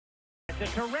it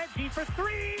to Reggie for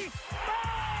three.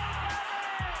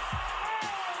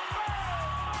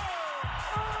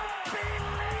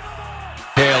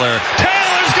 Taylor's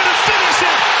going to finish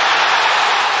it.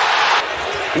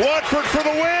 Watford for the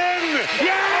win.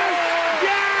 Yes!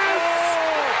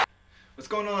 Yes! What's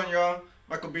going on, y'all?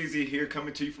 Michael Beasley here,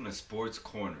 coming to you from the Sports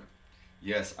Corner.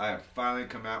 Yes, I have finally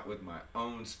come out with my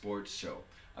own sports show.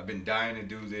 I've been dying to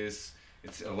do this.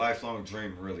 It's a lifelong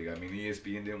dream, really. I mean,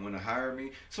 ESPN didn't want to hire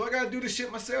me, so I got to do this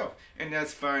shit myself. And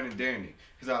that's fine and dandy,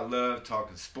 because I love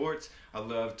talking sports. I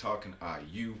love talking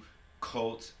IU,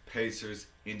 Colts, Pacers,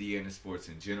 Indiana sports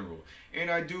in general.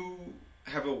 And I do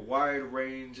have a wide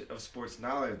range of sports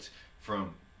knowledge,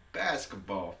 from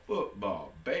basketball,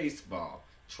 football, baseball,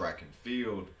 track and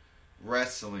field,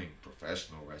 wrestling,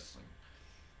 professional wrestling,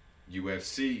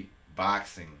 UFC,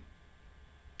 boxing.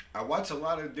 I watch a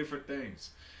lot of different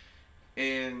things.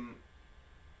 And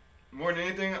more than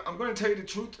anything, I'm going to tell you the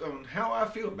truth on how I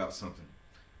feel about something.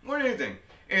 More than anything.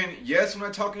 And yes, when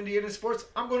I talk Indiana sports,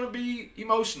 I'm going to be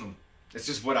emotional. It's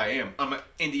just what I am. I'm an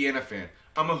Indiana fan.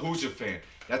 I'm a Hoosier fan.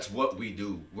 That's what we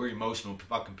do. We're emotional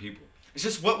fucking people. It's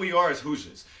just what we are as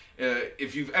Hoosiers.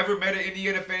 If you've ever met an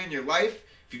Indiana fan in your life,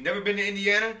 if you've never been to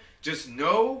Indiana, just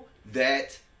know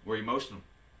that we're emotional.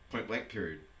 Point blank,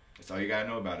 period. That's all you got to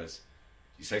know about us.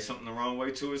 You say something the wrong way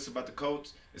to us about the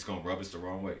Colts, it's going to rub us the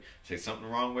wrong way. Say something the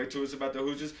wrong way to us about the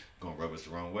Hoosiers, it's going to rub us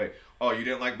the wrong way. Oh, you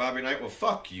didn't like Bobby Knight? Well,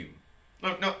 fuck you.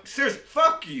 No, seriously,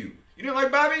 fuck you. You didn't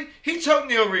like Bobby? He choked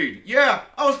Neil Reed. Yeah,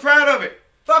 I was proud of it.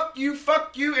 Fuck you,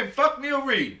 and fuck Neil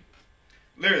Reed.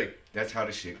 Literally, that's how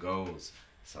the shit goes.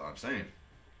 That's all I'm saying.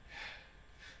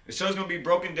 The show's going to be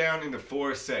broken down into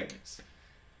 4 segments.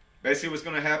 Basically, what's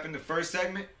going to happen, the first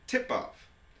segment, tip-off.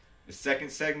 The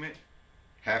second segment,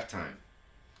 halftime.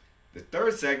 The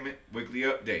third segment, weekly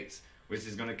updates, which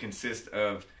is going to consist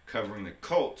of covering the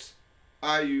Colts,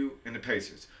 IU, and the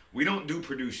Pacers. We don't do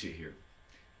Purdue shit here.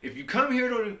 If you come here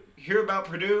to hear about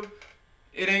Purdue,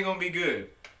 it ain't going to be good.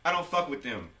 I don't fuck with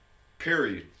them.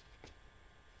 Period.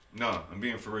 No, I'm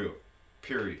being for real.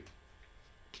 Period.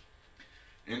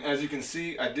 And as you can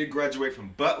see, I did graduate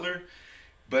from Butler.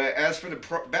 But as for the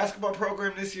basketball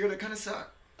program this year, they kind of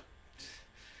suck.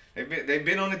 They've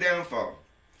been on the downfall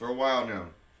for a while now.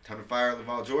 Time to fire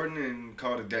LaVall Jordan and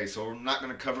call it a day. So we're not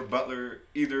going to cover Butler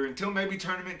either until maybe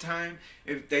tournament time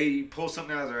if they pull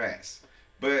something out of their ass.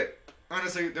 But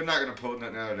honestly, they're not going to pull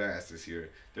nothing out of their ass this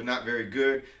year. They're not very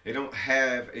good. They don't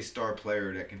have a star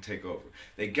player that can take over.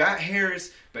 They got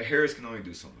Harris, but Harris can only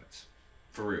do so much.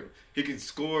 For real. He can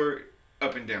score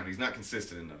up and down. He's not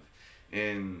consistent enough.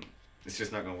 And it's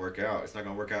just not going to work out. It's not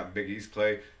going to work out in Big East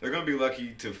play. They're going to be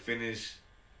lucky to finish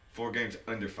 4 games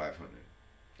under 500.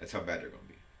 That's how bad they're going to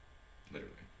be.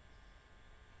 Literally.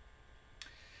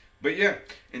 But yeah,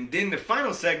 and then the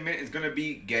final segment is going to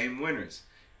be game winners.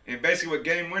 And basically what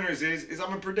game winners is I'm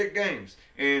going to predict games.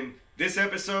 And this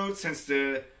episode, since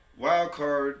the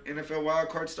NFL wild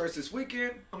card starts this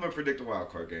weekend, I'm going to predict the wild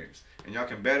card games. And y'all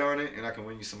can bet on it, and I can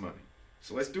win you some money.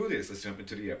 So let's do this. Let's jump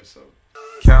into the episode.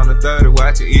 Count to 30,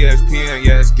 watching ESPN,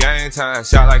 yeah, it's game time.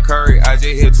 Shot like Curry, I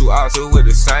just hit 2 outs with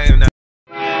the same name.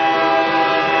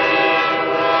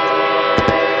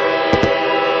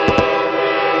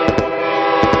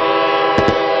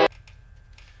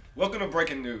 Welcome to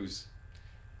Breaking News.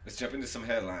 Let's jump into some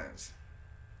headlines.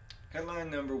 Headline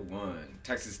number 1.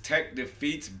 Texas Tech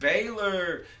defeats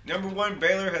Baylor. Number 1,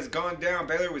 Baylor has gone down.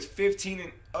 Baylor was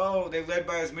 15-0. They led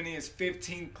by as many as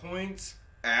 15 points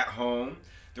at home.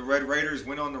 The Red Raiders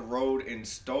went on the road and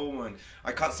stole one.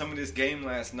 I caught some of this game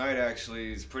last night,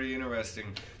 actually. It's pretty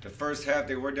interesting. The first half,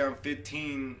 they were down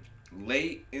 15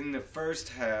 late in the first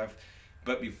half.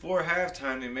 But before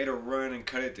halftime, they made a run and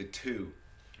cut it to 2.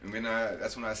 And then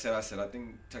that's when I said, I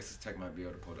think Texas Tech might be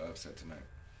able to pull the upset tonight.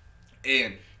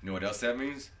 And you know what else that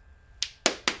means?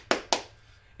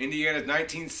 Indiana's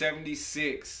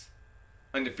 1976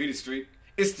 undefeated streak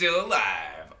is still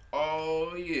alive.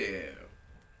 Oh, yeah.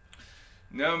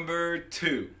 Number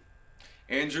 2.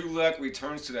 Andrew Luck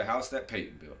returns to the house that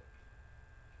Peyton built.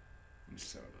 You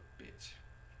son of a bitch.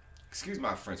 Excuse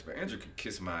my French, but Andrew can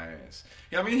kiss my ass.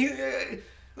 Yeah, I mean,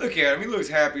 look at him. He looks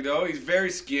happy, though. He's very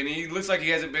skinny. He looks like he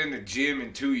hasn't been in the gym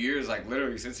in 2 years, like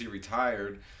literally since he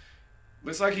retired.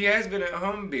 Looks like he has been at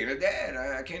home being a dad.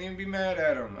 I can't even be mad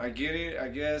at him. I get it. I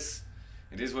guess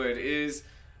it is what it is.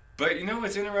 But you know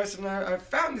what's interesting? I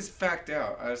found this fact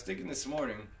out. I was thinking this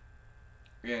morning.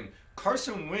 And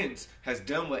Carson Wentz has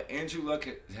done what Andrew Luck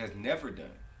has never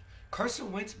done.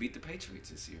 Carson Wentz beat the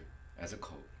Patriots this year as a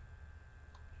Colt.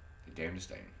 The damnedest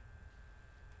thing.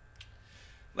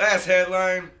 Last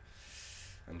headline.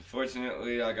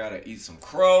 Unfortunately, I gotta eat some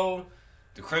crow.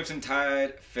 The Crimson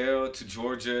Tide fell to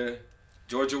Georgia.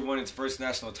 Georgia won its first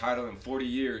national title in 40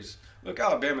 years. Look,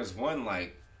 Alabama's won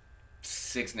like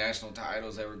 6 national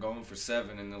titles. They were going for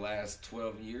 7 in the last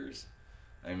 12 years.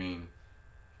 I mean,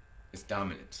 it's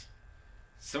dominance.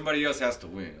 Somebody else has to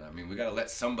win. I mean, we got to let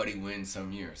somebody win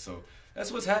some year. So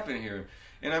that's what's happening here.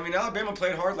 And I mean, Alabama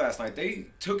played hard last night. They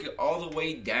took it all the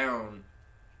way down.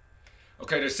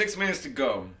 Okay, there's 6 minutes to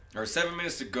go, or 7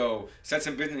 minutes to go.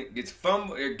 Stetson Bennett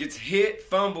gets hit,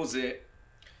 fumbles it.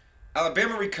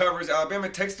 Alabama recovers. Alabama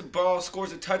takes the ball,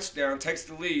 scores a touchdown, takes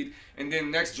the lead, and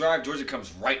then next drive, Georgia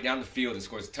comes right down the field and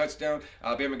scores a touchdown.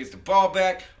 Alabama gets the ball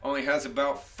back, only has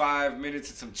about 5 minutes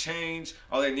and some change.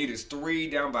 All they need is 3,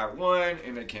 down by 1,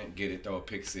 and they can't get it. Throw a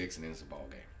pick 6, and then it's a ball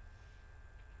game.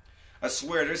 I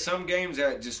swear, there's some games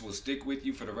that just will stick with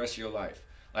you for the rest of your life.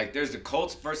 Like there's the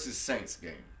Colts versus Saints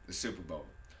game, the Super Bowl.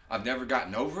 I've never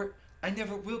gotten over it. I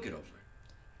never will get over it.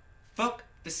 Fuck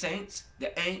the Saints, the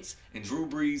Aints, and Drew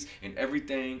Brees, and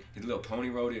everything his little pony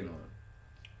rode in on.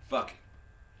 Fuck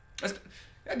it.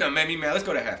 That done made me mad. Let's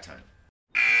go to halftime.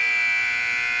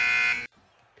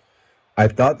 I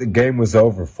thought the game was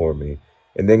over for me,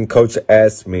 and then Coach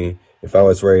asked me if I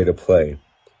was ready to play.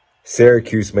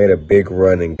 Syracuse made a big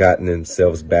run and gotten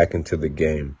themselves back into the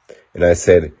game, and I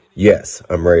said, yes,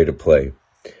 I'm ready to play.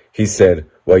 He said,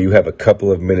 well, you have a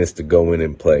couple of minutes to go in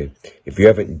and play. If you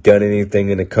haven't done anything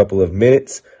in a couple of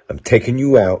minutes, I'm taking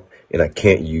you out and I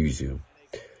can't use you.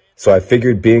 So I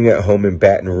figured being at home in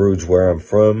Baton Rouge, where I'm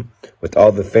from, with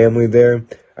all the family there,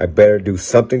 I better do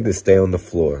something to stay on the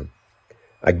floor.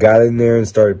 I got in there and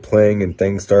started playing, and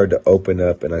things started to open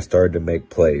up and I started to make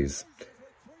plays.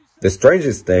 The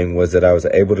strangest thing was that I was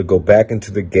able to go back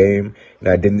into the game and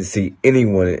I didn't see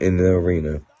anyone in the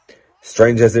arena.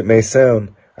 Strange as it may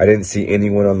sound, I didn't see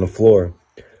anyone on the floor.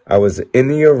 I was in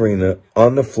the arena,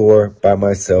 on the floor, by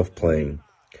myself playing.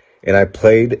 And I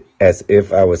played as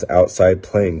if I was outside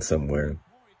playing somewhere.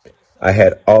 I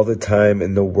had all the time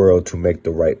in the world to make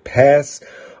the right pass,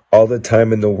 all the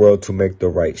time in the world to make the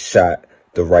right shot,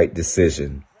 the right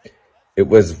decision. It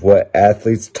was what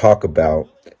athletes talk about,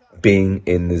 being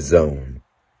in the zone.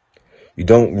 You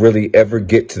don't really ever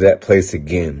get to that place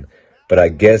again, but I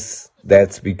guess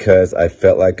that's because I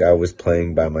felt like I was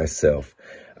playing by myself.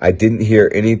 I didn't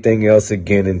hear anything else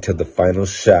again until the final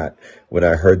shot when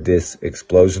I heard this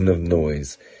explosion of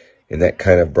noise, and that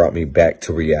kind of brought me back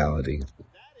to reality.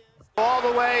 All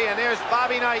the way, and there's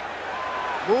Bobby Knight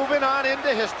moving on into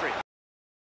history.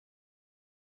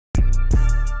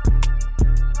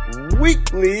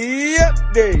 Weekly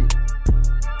Update.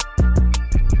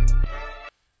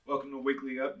 Welcome to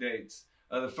Weekly Updates.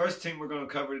 The first team we're going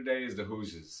to cover today is the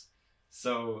Hoosiers.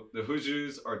 So the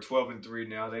Hoosiers are 12-3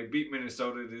 now. They beat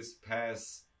Minnesota this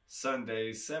past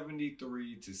Sunday,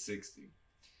 73-60.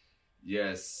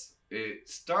 Yes, it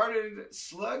started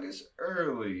sluggish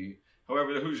early.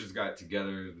 However, the Hoosiers got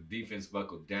together. The defense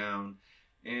buckled down,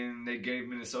 and they gave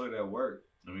Minnesota that work.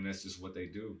 I mean, that's just what they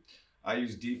do.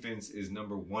 IU's defense is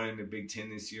number 1 in the Big Ten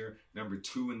this year, number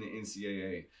 2 in the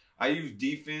NCAA. IU's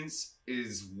defense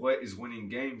is what is winning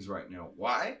games right now.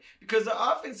 Why? Because the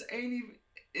offense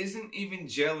isn't even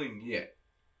gelling yet.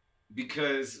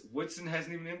 Because Woodson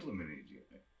hasn't even implemented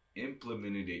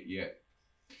it yet.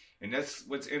 And that's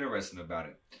what's interesting about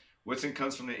it. Woodson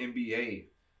comes from the NBA.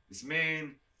 This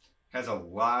man has a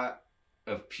lot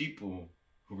of people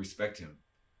who respect him.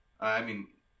 I mean,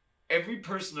 every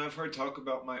person I've heard talk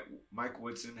about Mike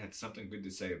Woodson had something good to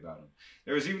say about him.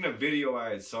 There was even a video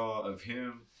I saw of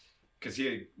him because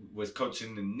he was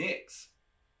coaching the Knicks.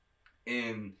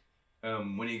 And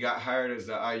when he got hired as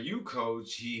the IU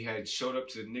coach, he had showed up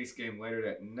to the Knicks game later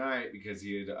that night because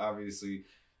he had obviously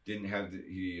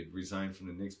he had resigned from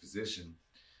the Knicks position.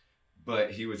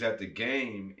 But he was at the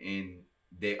game, and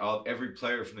every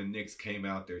player from the Knicks came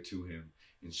out there to him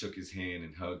and shook his hand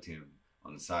and hugged him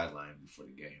on the sideline before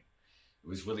the game. It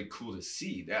was really cool to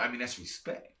see that. I mean, that's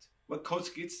respect. What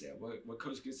coach gets that? What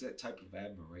coach gets that type of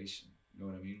admiration? You know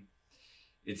what I mean?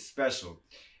 It's special.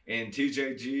 And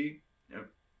TJD,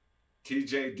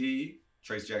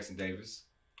 Trace Jackson Davis.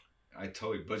 I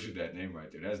totally butchered that name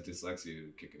right there. That's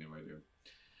dyslexia kicking in right there.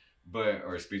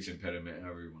 Or speech impediment,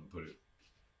 however you want to put it.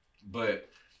 But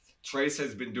Trace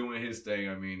has been doing his thing.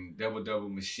 I mean, double-double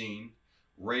machine.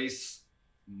 Race,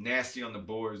 nasty on the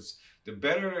boards. The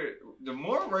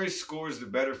more Race scores, the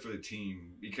better for the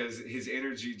team because his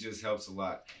energy just helps a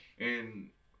lot. And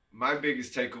my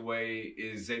biggest takeaway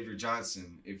is Xavier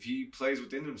Johnson. If he plays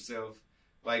within himself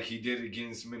like he did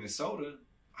against Minnesota,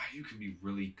 you can be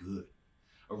really good.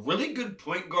 A really good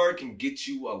point guard can get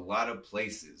you a lot of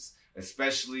places,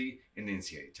 especially in the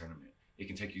NCAA tournament. It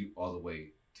can take you all the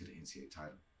way to the NCAA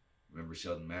title. Remember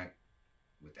Sheldon Mack?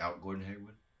 Without Gordon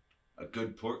Hayward? A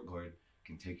good point guard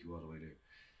can take you all the way there.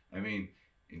 I mean,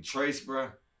 in Trace,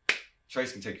 bruh,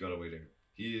 Trace can take you all the way there.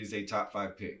 He is a top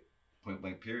 5 pick. Point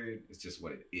blank period. It's just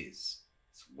what it is.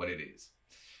 It's what it is.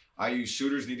 IU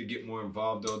shooters need to get more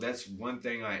involved, though. That's one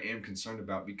thing I am concerned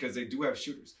about because they do have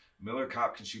shooters. Miller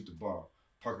Kopp can shoot the ball.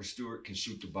 Parker Stewart can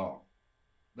shoot the ball.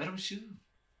 Let him shoot.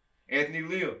 Anthony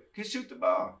Leal can shoot the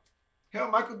ball.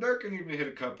 Hell, Michael Dirk can even hit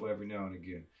a couple every now and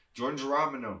again. Jordan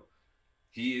Geronimo,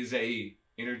 he is a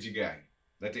energy guy.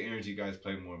 Let the energy guys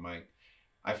play more, Mike.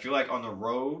 I feel like on the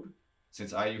road,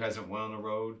 since IU hasn't won on the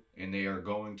road, and they are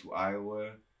going to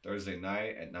Iowa Thursday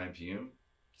night at 9 p.m.,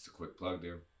 just a quick plug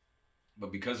there.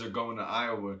 But because they're going to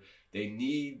Iowa, they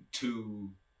need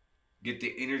to get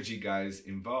the energy guys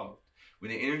involved.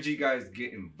 When the energy guys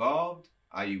get involved,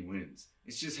 IU wins.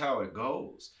 It's just how it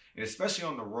goes. And especially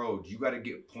on the road, you got to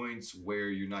get points where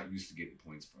you're not used to getting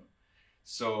points from.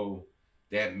 So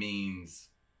that means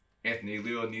Anthony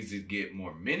Leal needs to get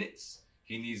more minutes.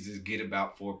 He needs to get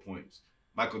about 4 points.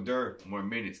 Michael Dirk, more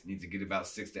minutes, needs to get about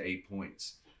 6 to 8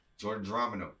 points. Jordan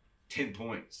Geronimo, 10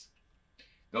 points.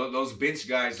 Those bench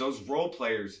guys, those role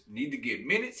players need to get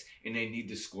minutes and they need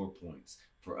to score points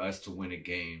for us to win a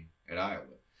game at Iowa.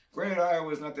 Granted, Iowa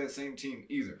is not that same team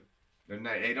either.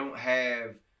 They don't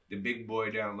have the big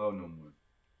boy down low no more.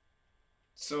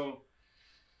 So,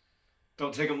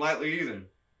 don't take them lightly either.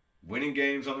 Winning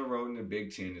games on the road in the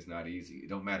Big Ten is not easy. It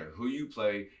don't matter who you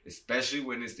play, especially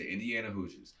when it's the Indiana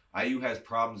Hoosiers. IU has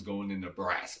problems going to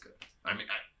Nebraska. I mean,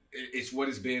 it's what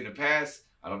it's been in the past.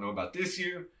 I don't know about this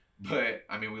year, but,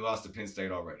 I mean, we lost to Penn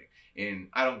State already. And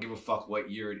I don't give a fuck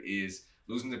what year it is.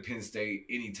 Losing to Penn State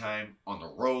anytime on the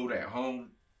road, at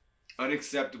home,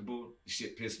 unacceptable.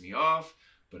 Shit pissed me off,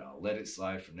 but I'll let it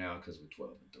slide for now because we're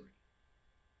 12-3.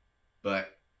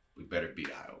 But we better beat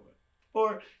Iowa.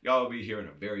 Or y'all will be hearing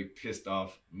a very pissed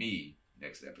off me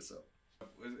next episode.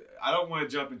 I don't want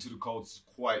to jump into the Colts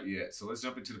quite yet, so let's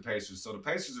jump into the Pacers. So the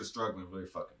Pacers are struggling really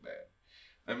fucking bad.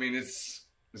 I mean, it's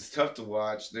tough to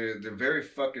watch. They're very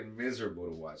fucking miserable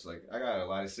to watch. Like, I got a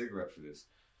light a cigarette for this.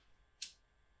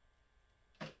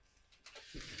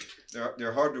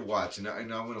 They're hard to watch, and I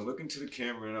want to look into the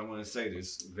camera and I want to say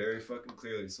this very fucking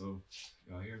clearly so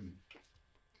y'all hear me.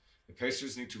 The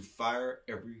Pacers need to fire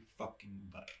every fucking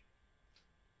body.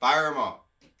 Fire them all.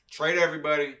 Trade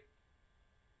everybody.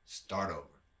 Start over.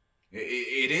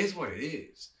 It is what it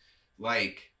is.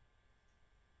 Like,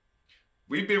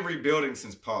 we've been rebuilding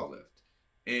since Paul left.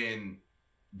 And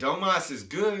Domas is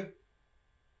good.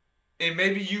 And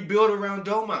maybe you build around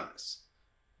Domas.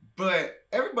 But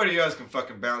everybody else can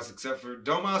fucking bounce except for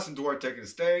Domas and Duarte can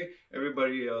stay.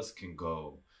 Everybody else can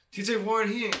go. TJ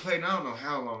Warren, he ain't played in I don't know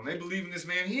how long. They believe in this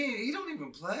man. He don't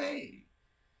even play.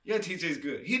 Yeah, TJ's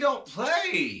good. He don't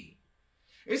play.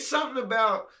 It's something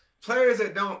about players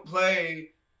that don't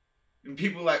play and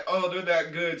people like, oh, they're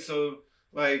that good, so,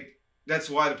 like, that's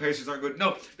why the Pacers aren't good.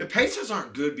 No, the Pacers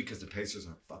aren't good because the Pacers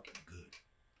aren't fucking good.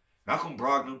 Malcolm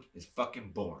Brogdon is fucking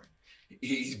boring.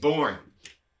 He's boring.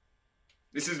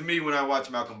 This is me when I watch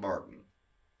Malcolm Brogdon.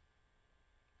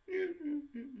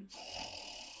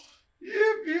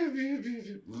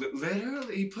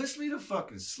 Literally, he puts me to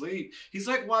fucking sleep. He's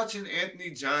like watching Anthony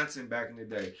Johnson back in the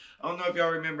day. I don't know if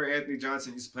y'all remember Anthony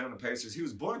Johnson used to play on the Pacers. He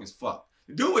was boring as fuck.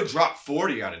 The dude would drop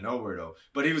 40 out of nowhere, though.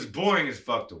 But he was boring as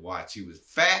fuck to watch. He was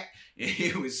fat and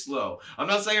he was slow. I'm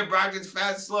not saying Brogdon's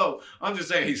fat and slow. I'm just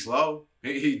saying he's slow.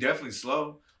 He definitely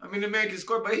slow. I mean, the man can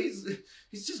score, but he's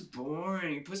just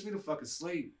boring. He puts me to fucking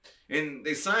sleep. And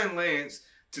they signed Lance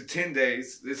to 10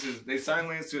 days. They signed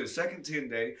Lance to a second 10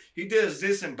 day. He does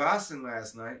this in Boston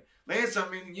last night. Lance, I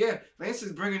mean, yeah, Lance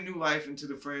is bringing new life into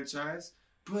the franchise,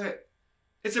 but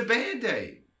it's a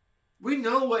Band-Aid. We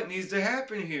know what needs to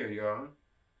happen here, y'all.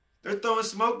 They're throwing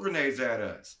smoke grenades at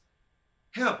us.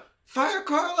 Hell, fire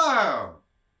Carlisle.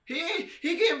 He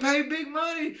getting paid big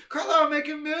money. Carlisle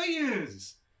making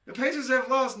millions. The Pacers have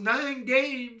lost 9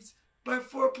 games by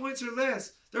 4 points or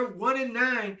less. They're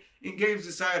 1-9 in games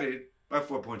decided by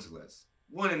 4 points or less.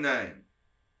 1-9.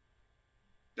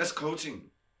 That's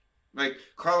coaching. Like,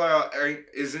 Carlisle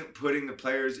isn't putting the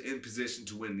players in position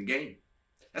to win the game.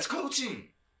 That's coaching.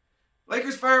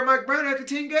 Lakers fired Mike Brown after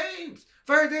 10 games.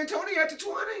 Fired D'Antoni after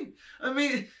 20. I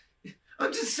mean,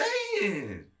 I'm just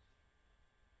saying.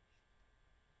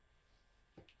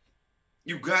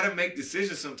 You gotta make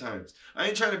decisions sometimes. I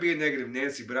ain't trying to be a negative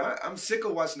Nancy, but I'm sick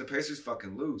of watching the Pacers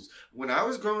fucking lose. When I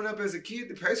was growing up as a kid,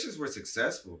 the Pacers were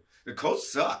successful. The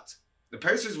Colts sucked. The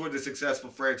Pacers were the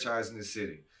successful franchise in the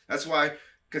city. That's why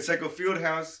Conseco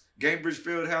Fieldhouse, Gainbridge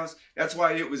Fieldhouse, that's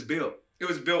why it was built. It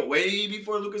was built way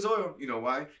before Lucas Oil. You know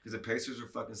why? Because the Pacers were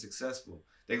fucking successful.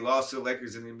 They lost to the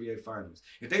Lakers in the NBA Finals.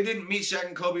 If they didn't meet Shaq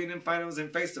and Kobe in the finals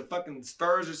and face the fucking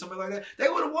Spurs or something like that, they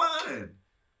would have won.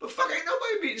 But fuck, ain't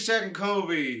nobody beating Shaq and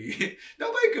Kobe.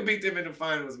 Nobody could beat them in the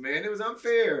finals, man. It was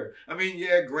unfair. I mean,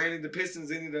 yeah, granted, the Pistons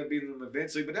ended up beating them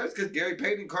eventually, but that was because Gary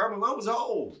Payton and Karl Malone was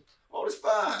old. Old as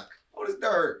fuck. Old as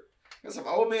dirt. Got some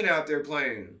old men out there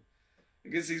playing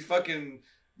against these fucking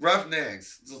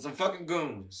roughnecks. Some fucking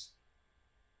goons.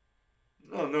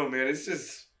 I don't know, man. It's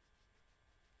just...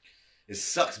 It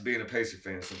sucks being a Pacer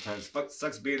fan sometimes. It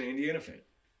sucks being an Indiana fan.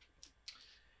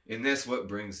 And that's what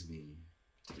brings me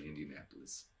to the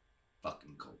Indianapolis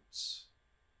fucking Colts.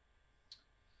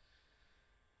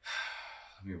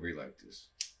 Let me relight this.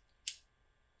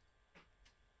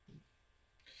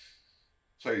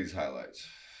 Play these highlights.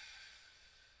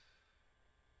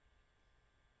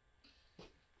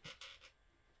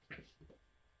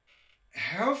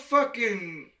 How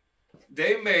fucking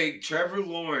they make Trevor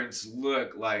Lawrence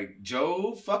look like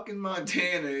Joe fucking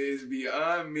Montana is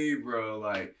beyond me, bro.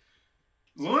 Like,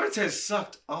 Lawrence has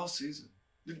sucked all season.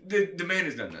 The man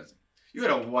has done nothing. You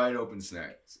had a wide open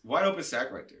sack. Wide open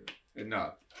sack right there. And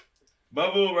nah.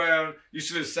 Bubble around. You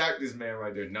should have sacked this man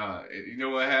right there. Nah. You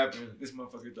know what happened? This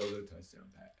motherfucker throws a touchdown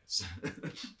pass.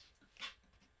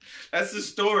 That's the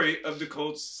story of the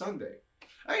Colts Sunday.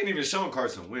 I ain't even showing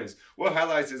Carson Wentz. What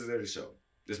highlights is there to show?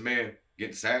 This man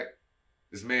getting sacked.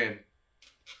 This man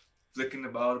flicking the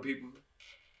ball to people.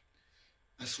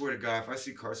 I swear to God, if I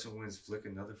see Carson Wentz flick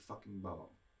another fucking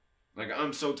ball, like,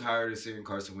 I'm so tired of seeing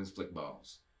Carson Wentz flick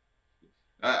balls.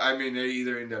 I mean, they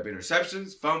either end up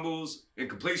interceptions, fumbles,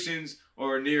 incompletions,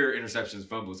 or near interceptions,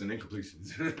 fumbles, and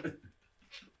incompletions.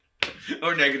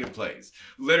 Or negative plays.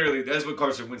 Literally, that's what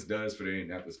Carson Wentz does for the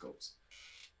Indianapolis Colts.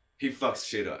 He fucks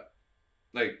shit up.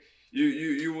 Like,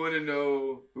 you want to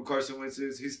know who Carson Wentz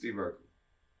is? He's Steve Urkel.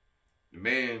 The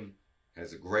man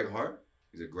has a great heart.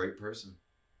 He's a great person.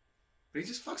 But he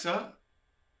just fucks up.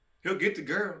 He'll get the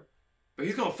girl, but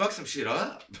he's going to fuck some shit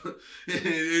up.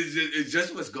 It's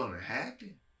just what's going to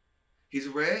happen. He's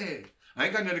red. I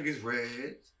ain't got nothing against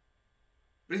reds.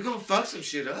 But he's going to fuck some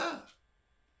shit up.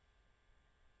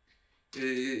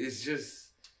 It's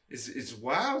just, it's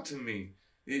wild to me.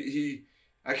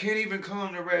 I can't even call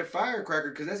him the Red Firecracker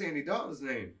because that's Andy Dalton's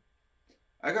name.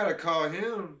 I got to call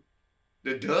him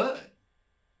the Dud.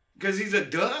 Because he's a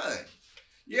dud.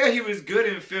 Yeah, he was good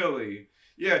in Philly.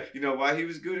 Yeah, you know why he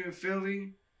was good in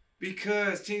Philly?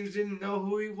 Because teams didn't know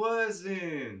who he was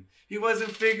then. He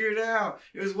wasn't figured out.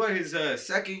 It was, what, his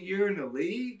second year in the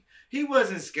league? He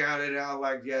wasn't scouted out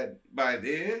like that by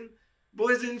then.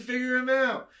 Boys didn't figure him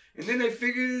out. And then they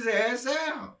figured his ass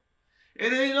out.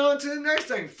 And then on to the next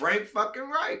thing. Frank fucking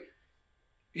Reich.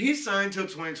 He signed till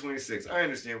 2026. I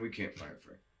understand we can't fire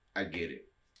Frank. I get it.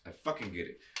 I fucking get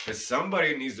it. But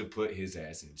somebody needs to put his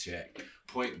ass in check.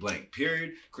 Point blank,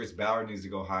 period. Chris Ballard needs to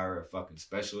go hire a fucking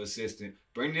special assistant.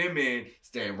 Bring them in.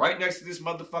 Stand right next to this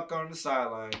motherfucker on the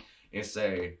sideline. And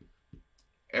say,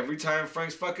 every time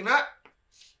Frank's fucking up,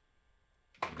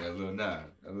 that little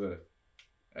nod. That little,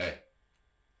 hey.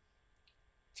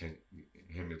 Hand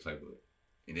me the playbook.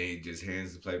 And then he just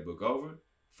hands the playbook over.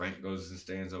 Frank goes and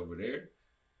stands over there.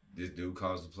 This dude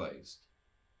calls the plays.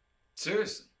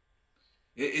 Seriously.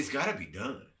 It's got to be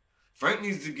done. Frank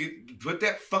needs to put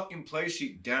that fucking play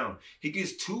sheet down. He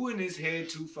gets two in his head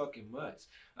too fucking much.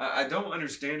 I don't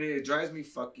understand it. It drives me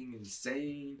fucking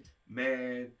insane,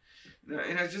 mad.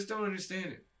 And I just don't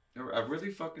understand it. I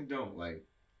really fucking don't. Like,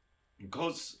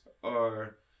 Colts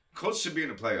should be in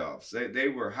the playoffs. They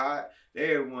were hot. They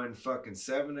had won fucking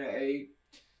 7 or 8.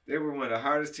 They were one of the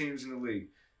hardest teams in the league.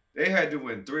 They had to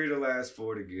win 3 of the last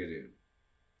 4 to get in.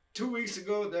 2 weeks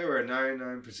ago, they were a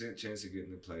 99% chance of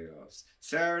getting the playoffs.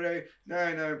 Saturday,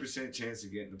 99% chance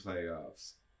of getting the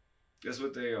playoffs. That's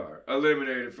what they are.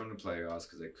 Eliminated from the playoffs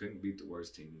because they couldn't beat the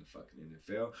worst team in the fucking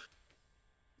NFL.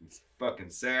 It's fucking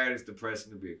sad. It's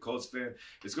depressing to be a Colts fan.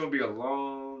 It's going to be a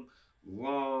long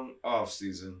off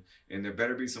season, and there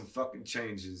better be some fucking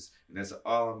changes. And that's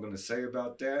all I'm going to say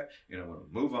about that. And I want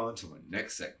to move on to my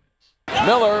next segment.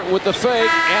 Miller with the fake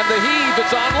and the heave.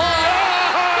 It's online.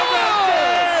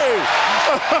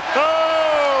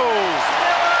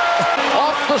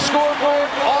 Off the scoreboard,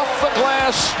 off the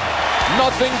glass,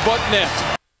 nothing but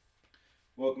net.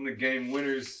 Welcome to Game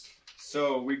Winners.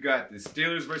 So we got the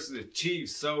Steelers versus the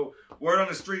Chiefs. So word on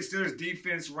the street, Steelers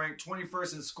defense ranked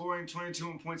 21st in scoring,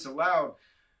 22 in points allowed.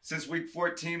 Since week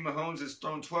 14, Mahomes has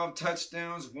thrown 12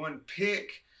 touchdowns, 1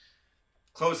 pick.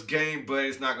 Close game, but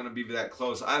it's not going to be that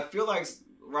close. I feel like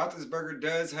Roethlisberger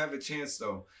does have a chance,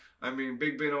 though. I mean,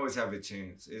 Big Ben always have a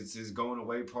chance. It's his going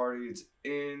away party. It's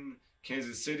in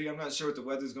Kansas City. I'm not sure what the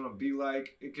weather's going to be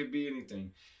like. It could be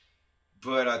anything.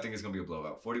 but I think it's going to be a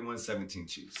blowout. 41-17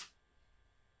 Chiefs.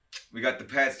 We got the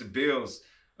Pats, the Bills.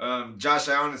 Josh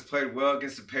Allen has played well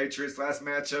against the Patriots. Last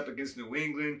matchup against New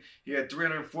England, he had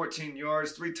 314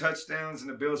 yards, 3 touchdowns, and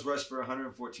the Bills rushed for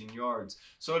 114 yards.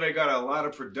 So they got a lot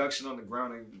of production on the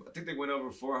ground. I think they went over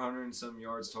 400 and some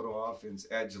yards total offense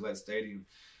at Gillette Stadium.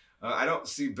 I don't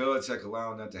see Belichick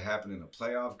allowing that to happen in a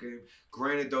playoff game.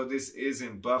 Granted, though, this is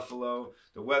in Buffalo.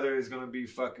 The weather is going to be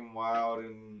fucking wild,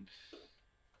 and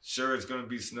sure, it's going to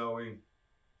be snowing.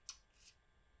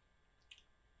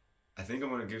 I think I'm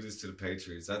going to give this to the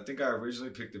Patriots. I think I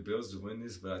originally picked the Bills to win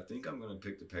this, but I think I'm going to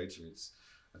pick the Patriots.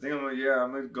 I think I'm going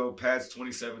to go Pats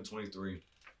 27-23.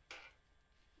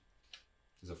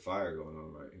 There's a fire going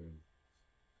on right here.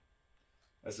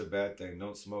 That's a bad thing.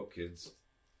 Don't smoke, kids.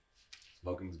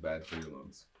 Smoking's bad for your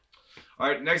lungs. All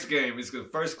right, next game. It's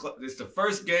the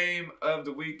first game of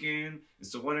the weekend.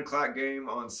 It's the 1 o'clock game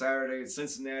on Saturday. It's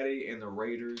Cincinnati and the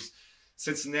Raiders.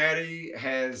 Cincinnati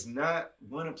has not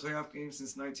won a playoff game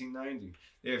since 1990.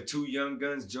 They have 2 young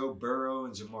guns, Joe Burrow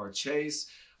and Jamar Chase.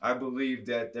 I believe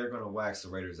that they're going to wax the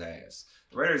Raiders' ass.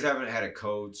 The Raiders haven't had a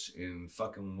coach in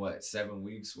fucking, 7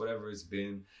 weeks, whatever it's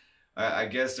been. I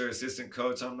guess their assistant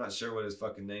coach, I'm not sure what his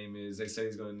fucking name is. They say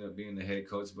he's going to end up being the head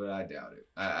coach, but I doubt it.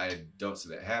 I don't see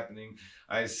that happening.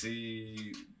 I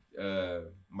see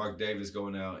Mark Davis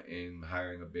going out and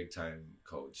hiring a big-time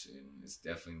coach, and it's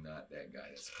definitely not that guy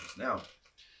that's supposed to. Now,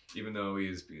 even though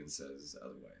ESPN says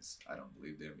otherwise, I don't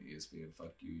believe them. ESPN,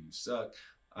 fuck you, you suck.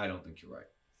 I don't think you're right.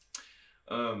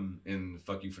 And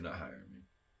fuck you for not hiring me.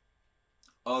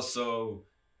 Also,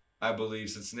 I believe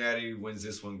Cincinnati wins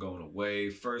this one going away.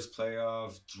 First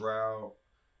playoff drought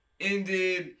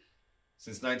ended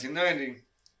since 1990.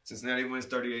 Cincinnati wins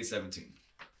 38-17.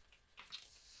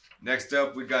 Next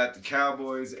up, we got the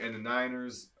Cowboys and the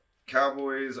Niners.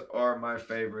 Cowboys are my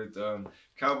favorite.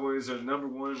 Cowboys are the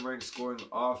 #1 ranked scoring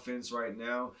offense right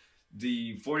now.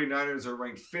 The 49ers are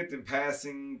ranked 5th in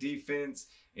passing defense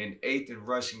and 8th in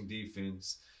rushing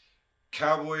defense.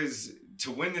 Cowboys,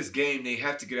 to win this game, they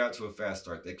have to get out to a fast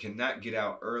start. They cannot get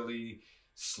out early,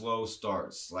 slow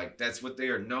starts. Like, that's what they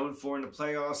are known for in the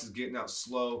playoffs, is getting out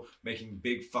slow, making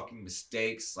big fucking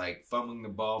mistakes, like fumbling the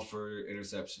ball for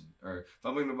interception, or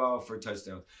fumbling the ball for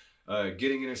touchdowns,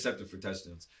 getting intercepted for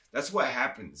touchdowns. That's what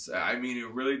happens. I mean,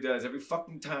 it really does. Every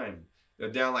fucking time. They're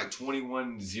down like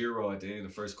 21-0 at the end of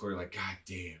the first quarter. Like, god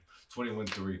damn.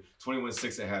 21-3,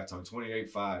 21-6 at halftime,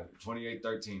 28-5,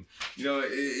 28-13. You know,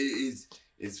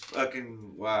 it's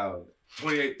fucking wild.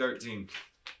 28-13.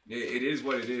 It is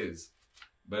what it is.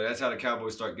 But that's how the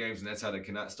Cowboys start games, and that's how they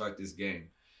cannot start this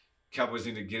game. Cowboys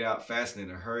need to get out fast and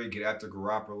in a hurry, get after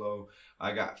Garoppolo.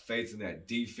 I got faith in that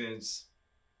defense.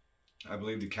 I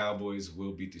believe the Cowboys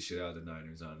will beat the shit out of the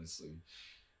Niners, honestly.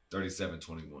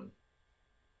 37-21.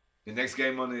 The next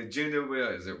game on the agenda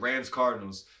is the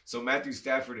Rams-Cardinals. So Matthew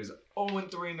Stafford is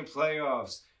 0-3 in the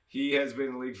playoffs. He has been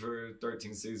in the league for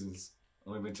 13 seasons.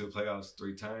 Only been to the playoffs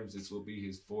 3 times. This will be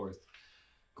his 4th.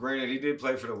 Granted, he did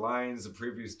play for the Lions the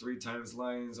previous 3 times.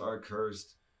 Lions are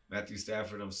cursed. Matthew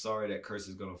Stafford, I'm sorry, that curse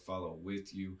is going to follow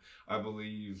with you. I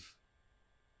believe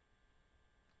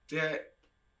that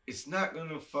it's not going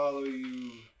to follow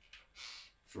you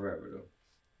forever, though.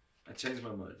 I changed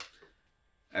my mind.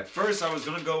 At first, I was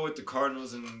going to go with the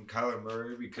Cardinals and Kyler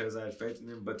Murray because I had faith in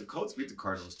them, but the Colts beat the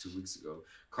Cardinals 2 weeks ago.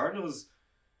 Cardinals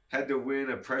had to win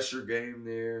a pressure game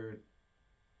there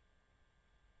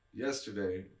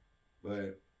yesterday,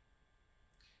 but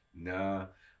nah,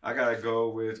 I got to go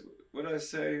with, what did I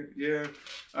say? Yeah,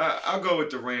 I'll go with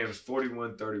the Rams,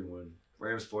 41-31.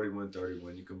 Rams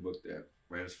 41-31. You can book that.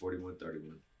 Rams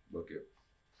 41-31. Book it.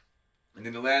 And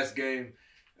then the last game,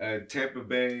 Tampa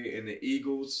Bay and the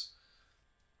Eagles.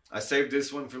 I saved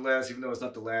this one for last, even though it's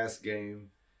not the last game.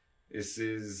 This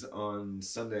is on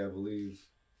Sunday, I believe.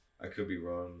 I could be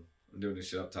wrong. I'm doing this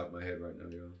shit off the top of my head right now,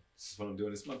 yo. This is what I'm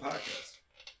doing. This is my podcast.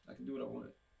 I can do what I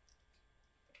want.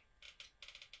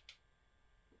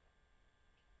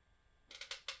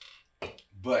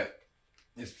 But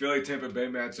this Philly-Tampa Bay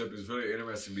matchup is really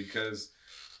interesting because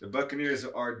the Buccaneers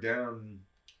are down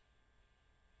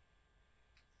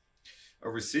a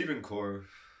receiving core.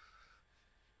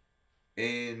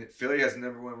 And Philly has the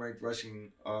 #1 ranked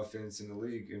rushing offense in the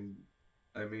league. And,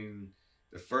 I mean,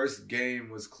 the first game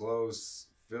was close.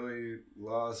 Philly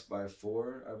lost by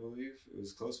 4, I believe. It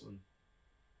was a close one.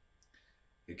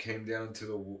 It came down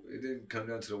to it didn't come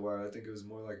down to the wire. I think it was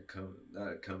more like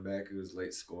not a comeback. It was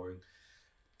late scoring.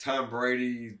 Tom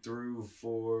Brady threw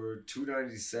for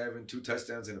 297, 2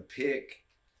 touchdowns and a pick.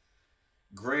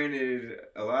 Granted,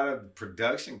 a lot of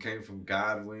production came from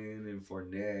Godwin and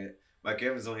Fournette. Mike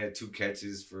Evans only had 2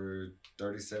 catches for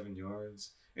 37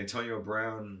 yards. Antonio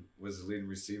Brown was the leading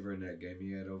receiver in that game.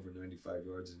 He had over 95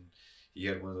 yards, and he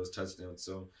had one of those touchdowns.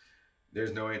 So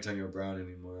there's no Antonio Brown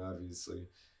anymore, obviously.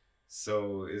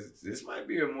 So this might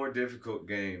be a more difficult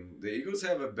game. The Eagles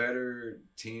have a better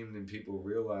team than people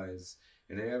realize,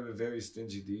 and they have a very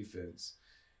stingy defense.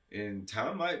 And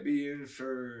Tom might be in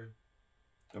for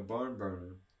a barn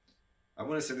burner. I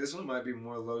want to say this one might be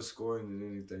more low scoring than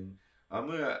anything.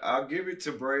 I'll give it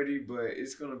to Brady, but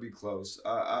it's gonna be close.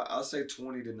 I'll say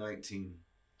 20-19.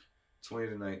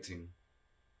 20-19.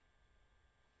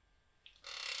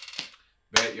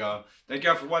 Bet, y'all. Thank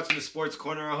y'all for watching the Sports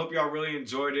Corner. I hope y'all really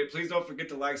enjoyed it. Please don't forget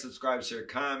to like, subscribe, share,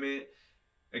 comment.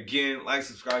 Again, like,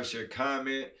 subscribe, share,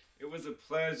 comment. It was a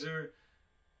pleasure.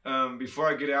 Before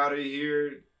I get out of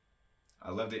here,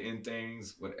 I love to end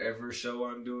things, whatever show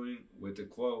I'm doing, with the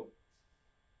quote.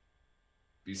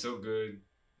 Be so good.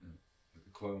 With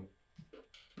the quote.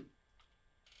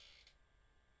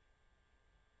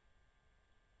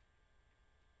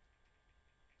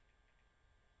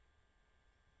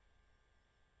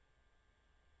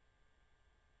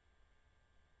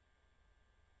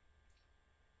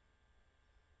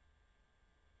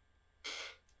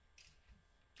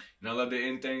 And I love to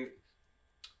end things.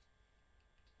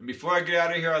 And before I get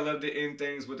out of here, I love to end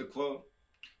things with a quote.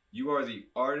 You are the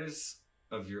artist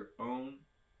of your own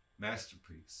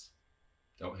masterpiece.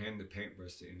 Don't hand the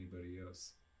paintbrush to anybody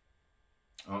else.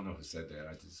 I don't know who said that.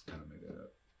 I just kind of made that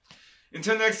up.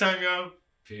 Until next time, y'all.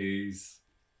 Peace.